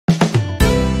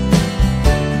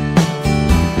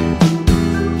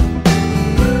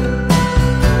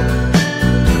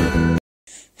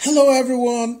Hello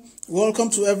everyone, welcome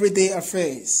to Everyday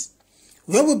Affairs,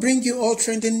 where we bring you all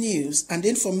trending news and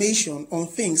information on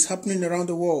things happening around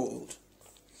the world.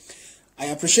 I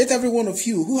appreciate every one of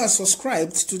you who has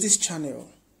subscribed to this channel.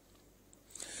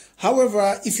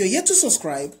 However, if you're yet to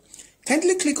subscribe,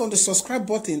 kindly click on the subscribe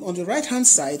button on the right hand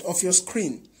side of your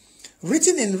screen,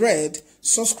 written in red,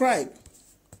 subscribe,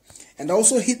 and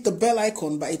also hit the bell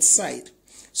icon by its side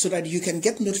so that you can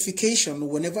get notification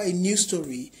whenever a new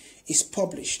story is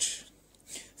published.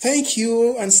 Thank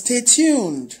you and stay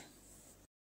tuned.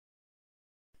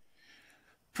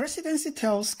 Presidency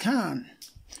tells Khan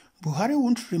Buhari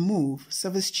won't remove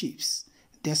service chiefs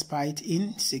despite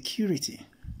insecurity.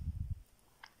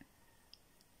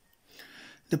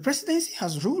 The presidency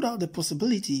has ruled out the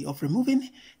possibility of removing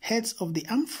heads of the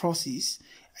armed forces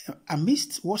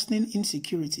amidst worsening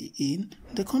insecurity in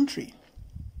the country.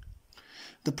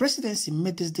 The presidency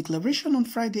made this declaration on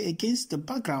Friday against the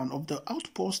background of the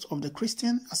outpost of the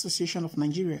Christian Association of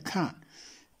Nigeria, CAN,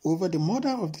 over the murder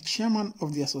of the chairman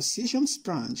of the association's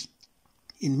branch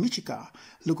in Michika,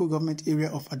 local government area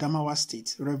of Adamawa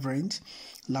State, Reverend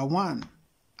Lawan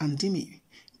Andimi,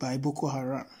 by Boko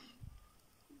Haram.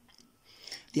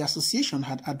 The association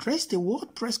had addressed a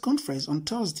world press conference on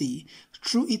Thursday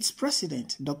through its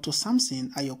president, Dr.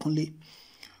 Samson Ayokunle,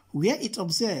 where it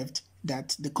observed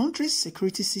that the country's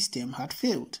security system had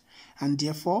failed and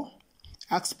therefore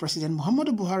asked President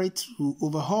Muhammadu Buhari to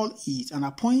overhaul it and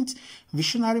appoint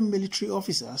visionary military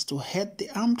officers to head the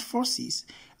armed forces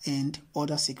and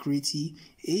other security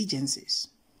agencies.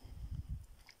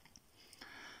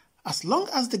 As long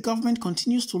as the government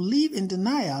continues to live in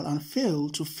denial and fail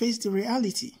to face the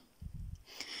reality,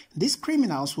 these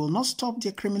criminals will not stop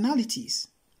their criminalities.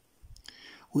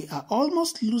 We are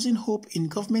almost losing hope in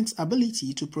government's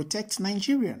ability to protect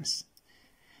Nigerians,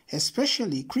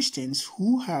 especially Christians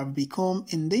who have become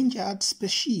endangered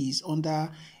species under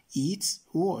its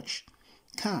watch,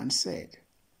 Khan said.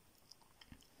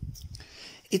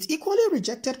 It equally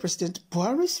rejected President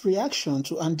Buhari's reaction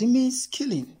to Andimi's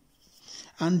killing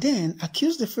and then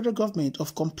accused the federal government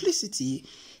of complicity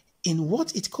in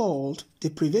what it called the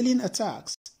prevailing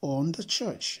attacks on the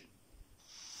church.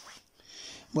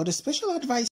 But the special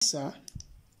advisor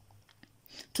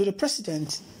to the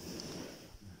president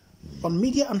on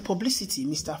media and publicity,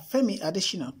 Mr. Femi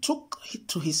Adesina, took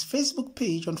to his Facebook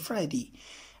page on Friday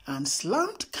and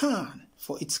slammed Khan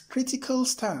for its critical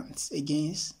stance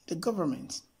against the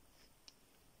government.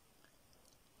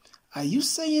 Are you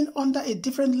saying under a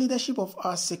different leadership of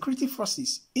our security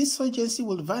forces, insurgency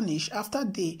will vanish after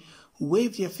they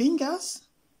wave their fingers?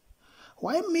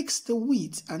 Why mix the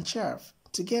wheat and chaff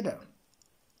together?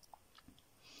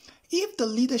 If the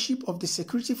leadership of the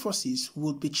security forces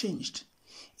would be changed,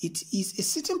 it is a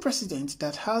sitting president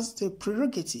that has the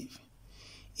prerogative.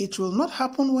 It will not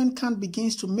happen when Khan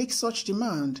begins to make such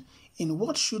demand in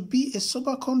what should be a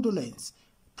sober condolence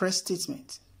press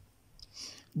statement.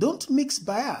 Don't mix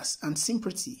bias and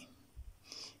sympathy.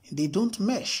 They don't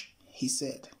mesh, he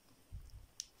said.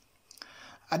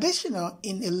 Additionally,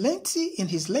 in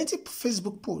his lengthy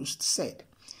Facebook post said,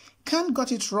 Khan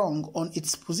got it wrong on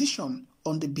its position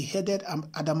on the beheaded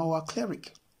Adamawa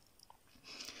cleric,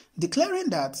 declaring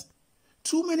that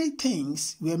too many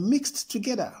things were mixed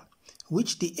together,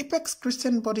 which the apex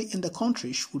Christian body in the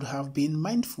country should have been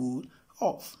mindful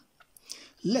of,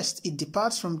 lest it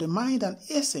departs from the mind and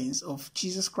essence of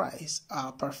Jesus Christ,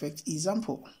 our perfect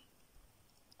example.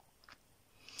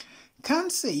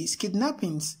 Khan says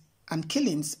kidnappings and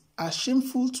killings are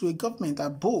shameful to a government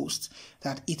that boasts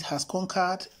that it has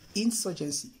conquered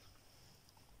insurgency.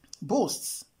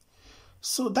 Boasts.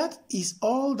 So that is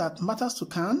all that matters to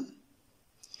Khan?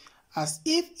 As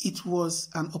if it was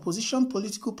an opposition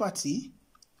political party?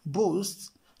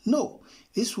 Boasts? No,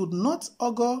 this would not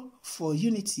augur for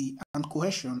unity and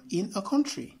cohesion in a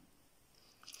country.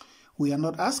 We are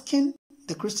not asking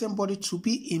the Christian body to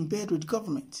be in bed with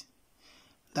government.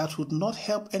 That would not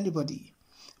help anybody.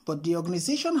 But the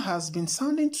organization has been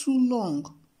sounding too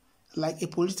long like a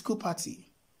political party.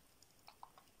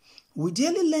 We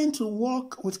daily learn to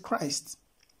walk with Christ.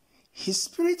 His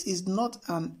spirit is not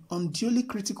an unduly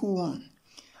critical one,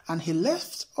 and he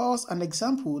left us an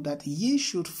example that ye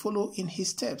should follow in his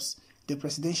steps, the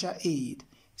presidential aide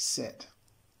said.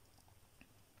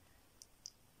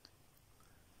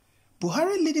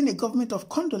 Buhari leading a government of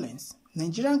condolence,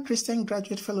 Nigerian Christian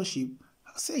Graduate Fellowship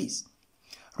says,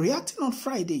 reacting on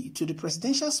Friday to the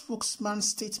presidential spokesman's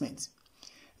statement,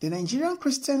 the Nigerian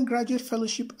Christian Graduate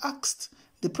Fellowship asked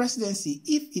the presidency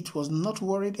if it was not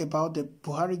worried about the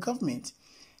Buhari government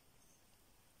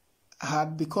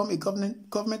had become a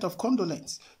government of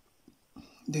condolence.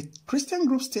 The Christian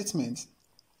group statement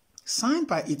signed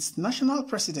by its national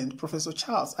president, Professor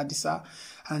Charles Adisa,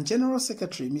 and General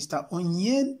Secretary, Mr.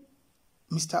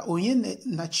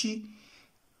 Onyenachi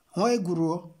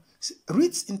Nweguru,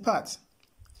 reads in part,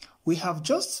 "We have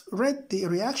just read the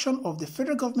reaction of the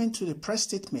federal government to the press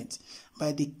statement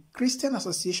by the Christian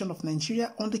Association of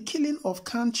Nigeria on the killing of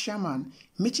CAN chairman,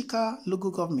 Michika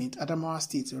Local Government, Adamawa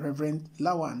State, Reverend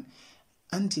Lawan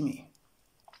Andime,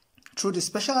 through the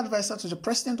Special Advisor to the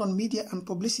President on Media and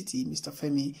Publicity, Mr.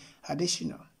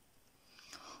 Fani-kayode.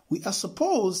 We are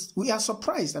surprised,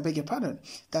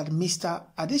 that Mr.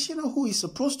 Adesina, who is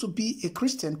supposed to be a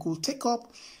Christian, could take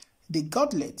up the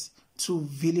gauntlet to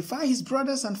vilify his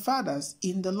brothers and fathers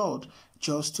in the Lord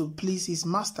just to please his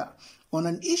master on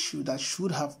an issue that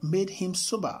should have made him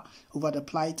sober over the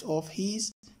plight of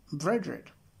his brethren.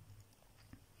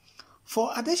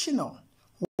 For Adesina,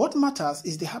 what matters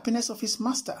is the happiness of his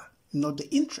master, not the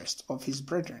interest of his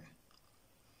brethren.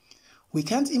 We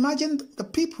can't imagine the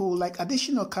people like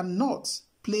Adesina cannot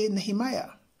play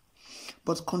Nehemiah,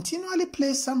 but continually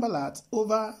play Sambalat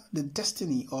over the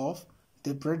destiny of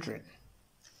the brethren.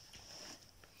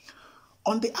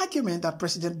 On the argument that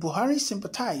President Buhari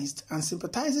sympathized and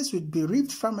sympathizes with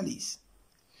bereaved families,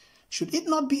 should it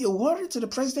not be a worry to the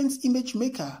president's image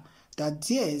maker that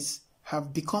theirs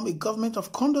have become a government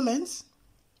of condolence?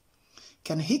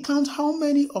 Can he count how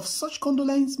many of such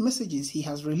condolence messages he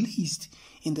has released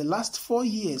in the last 4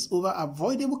 years over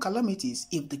avoidable calamities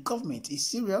if the government is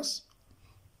serious?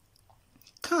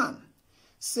 Khan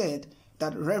said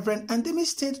that Reverend Andime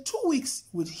stayed 2 weeks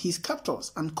with his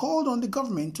captors and called on the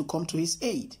government to come to his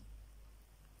aid.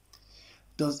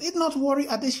 Does it not worry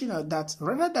Adesina that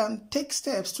rather than take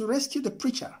steps to rescue the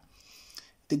preacher,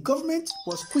 the government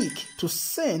was quick to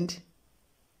send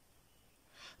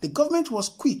a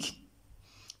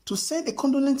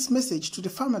condolence message to the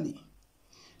family,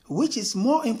 which is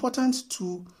more important,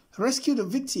 to rescue the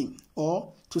victim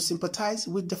or to sympathize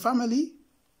with the family?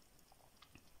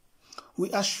 We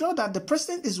are sure that the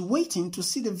president is waiting to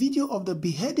see the video of the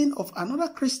beheading of another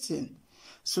Christian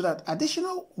so that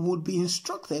Adesina would be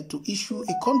instructed to issue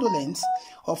a condolence.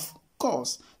 Of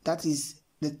course, that is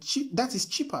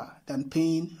cheaper than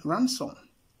paying ransom.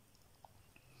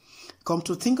 Come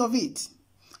to think of it,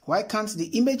 why can't the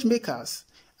image makers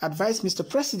advise Mr.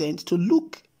 President to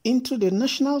look into the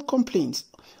national complaints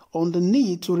on the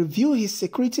need to review his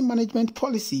security management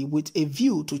policy with a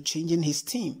view to changing his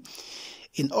team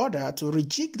in order to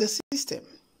rejig the system?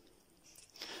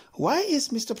 Why is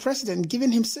Mr. President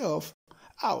giving himself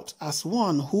out as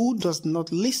one who does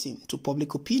not listen to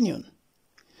public opinion?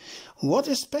 What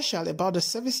is special about the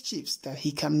service chiefs that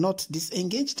he cannot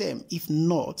disengage them, if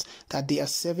not that they are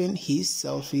serving his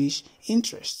selfish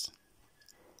interests?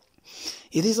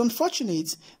 It is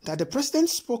unfortunate that the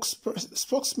president's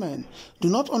spokesmen do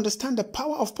not understand the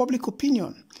power of public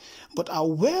opinion, but are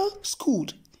well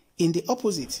schooled in the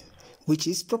opposite, which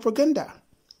is propaganda.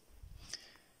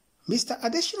 Mr.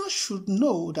 Adesina should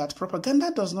know that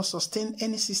propaganda does not sustain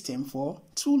any system for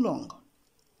too long.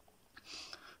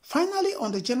 Finally,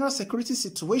 on the general security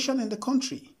situation in the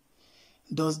country,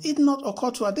 does it not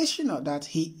occur to Adesina that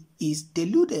he is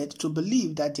deluded to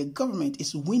believe that the government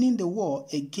is winning the war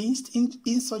against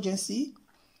insurgency?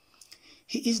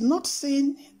 He is not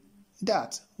saying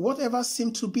that whatever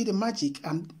seemed to be the magic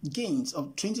and gains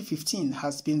of 2015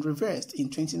 has been reversed in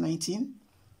 2019.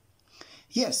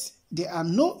 Yes, there are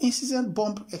no incessant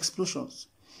bomb explosions,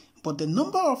 but the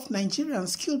number of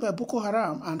Nigerians killed by Boko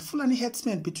Haram and Fulani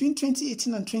herdsmen between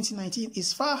 2018 and 2019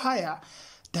 is far higher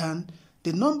than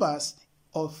the numbers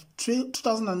of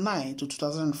 2009 to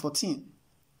 2014.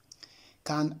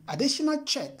 Can Adesina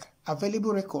check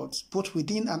available records both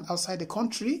within and outside the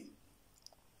country?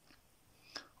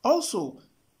 Also,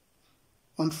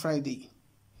 on Friday,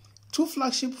 2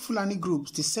 flagship Fulani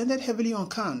groups descended heavily on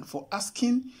Khan for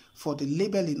asking for the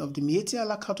labeling of the Miyetti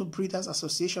Allah Cattle Breeders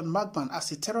Association Magban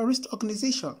as a terrorist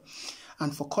organization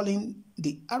and for calling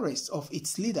the arrest of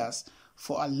its leaders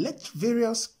for alleged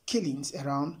various killings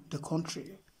around the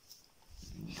country.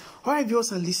 Alright,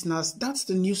 viewers and listeners, that's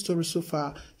the news story so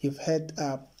far. You've heard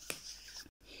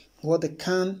what the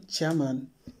CAN chairman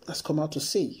has come out to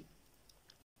say.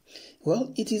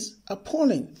 Well, it is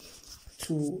appalling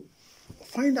to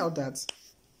find out that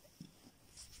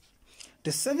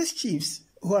the service chiefs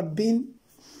who had been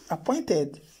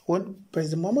appointed when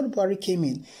President Muhammadu Buhari came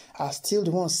in are still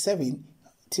the ones serving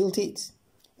till date,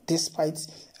 despite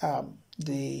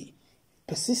the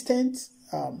persistent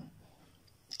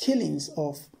killings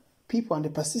of people and the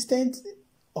persistent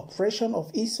oppression of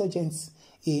insurgents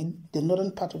in the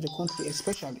northern part of the country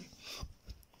especially.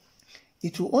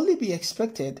 It will only be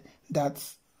expected that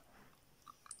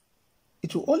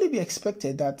it will only be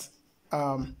expected that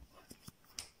the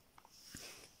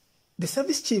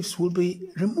service chiefs will be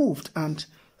removed and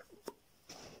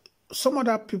some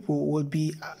other people will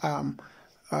be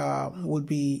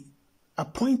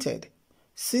appointed,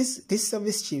 since these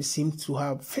service chiefs seem to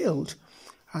have failed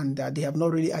and they have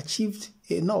not really achieved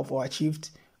enough or achieved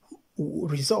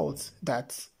results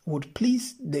that would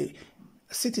please the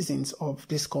citizens of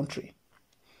this country.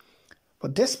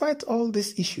 But despite all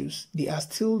these issues, they are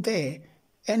still there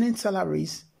earning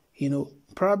salaries,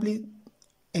 probably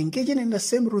engaging in the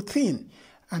same routine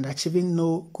and achieving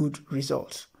no good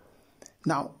results.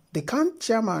 Now, the CAN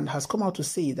chairman has come out to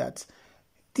say that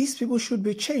these people should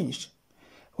be changed.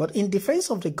 But in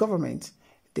defense of the government,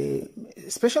 the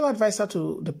special advisor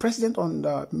to the president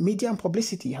on media and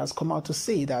publicity has come out to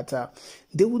say that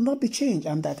they will not be changed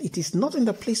and that it is not in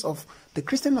the place of the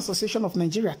Christian Association of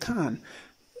Nigeria, CAN,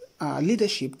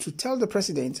 leadership to tell the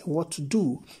president what to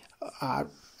do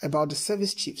about the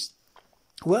service chiefs.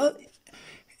 Well,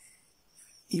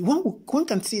 one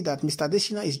can see that Mr.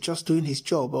 Adesina is just doing his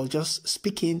job or just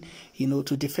speaking,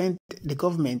 to defend the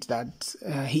government that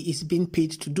he is being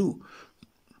paid to do.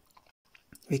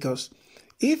 Because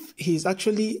if he is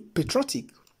actually patriotic,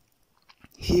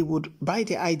 he would buy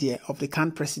the idea of the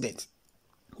CAN president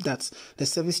that the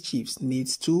service chiefs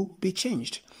needs to be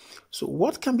changed. So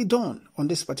what can be done on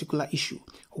this particular issue?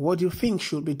 What do you think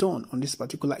should be done on this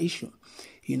particular issue?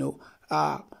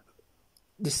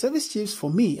 The service chiefs, for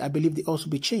me, I believe they also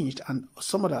be changed and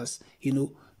some others,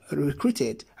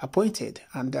 recruited, appointed,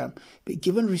 and be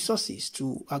given resources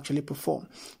to actually perform.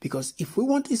 Because if we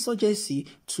want insurgency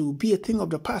to be a thing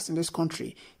of the past in this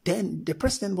country, then the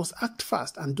president must act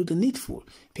fast and do the needful,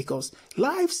 because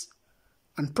lives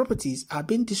and properties are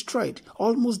being destroyed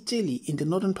almost daily in the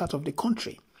northern part of the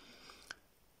country.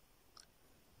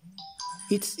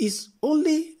 It is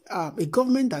only a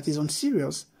government that is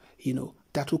unserious,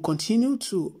 that will continue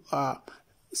to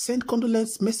send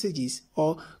condolence messages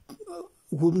or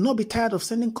will not be tired of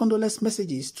sending condolence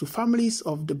messages to families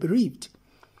of the bereaved.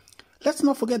 Let's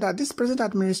not forget that this present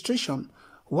administration,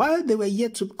 while they were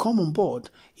yet to come on board,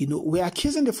 were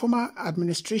accusing the former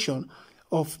administration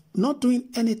of not doing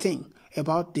anything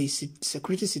about the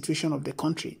security situation of the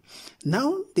country.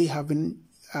 Now they have been,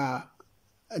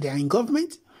 they are in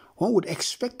government. One would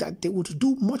expect that they would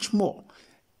do much more,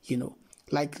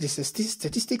 like the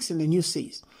statistics in the news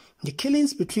says. The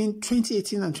killings between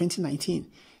 2018 and 2019,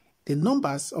 the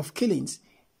numbers of killings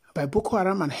by Boko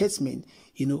Haram and herdsmen,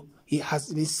 it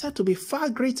has been said to be far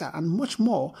greater and much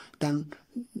more than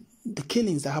the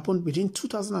killings that happened between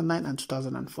 2009 and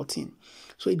 2014.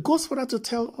 So it goes further to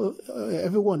tell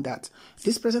everyone that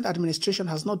this present administration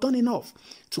has not done enough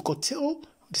to curtail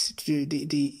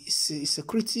the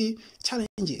security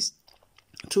challenges,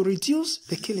 to reduce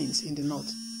the killings in the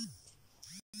north.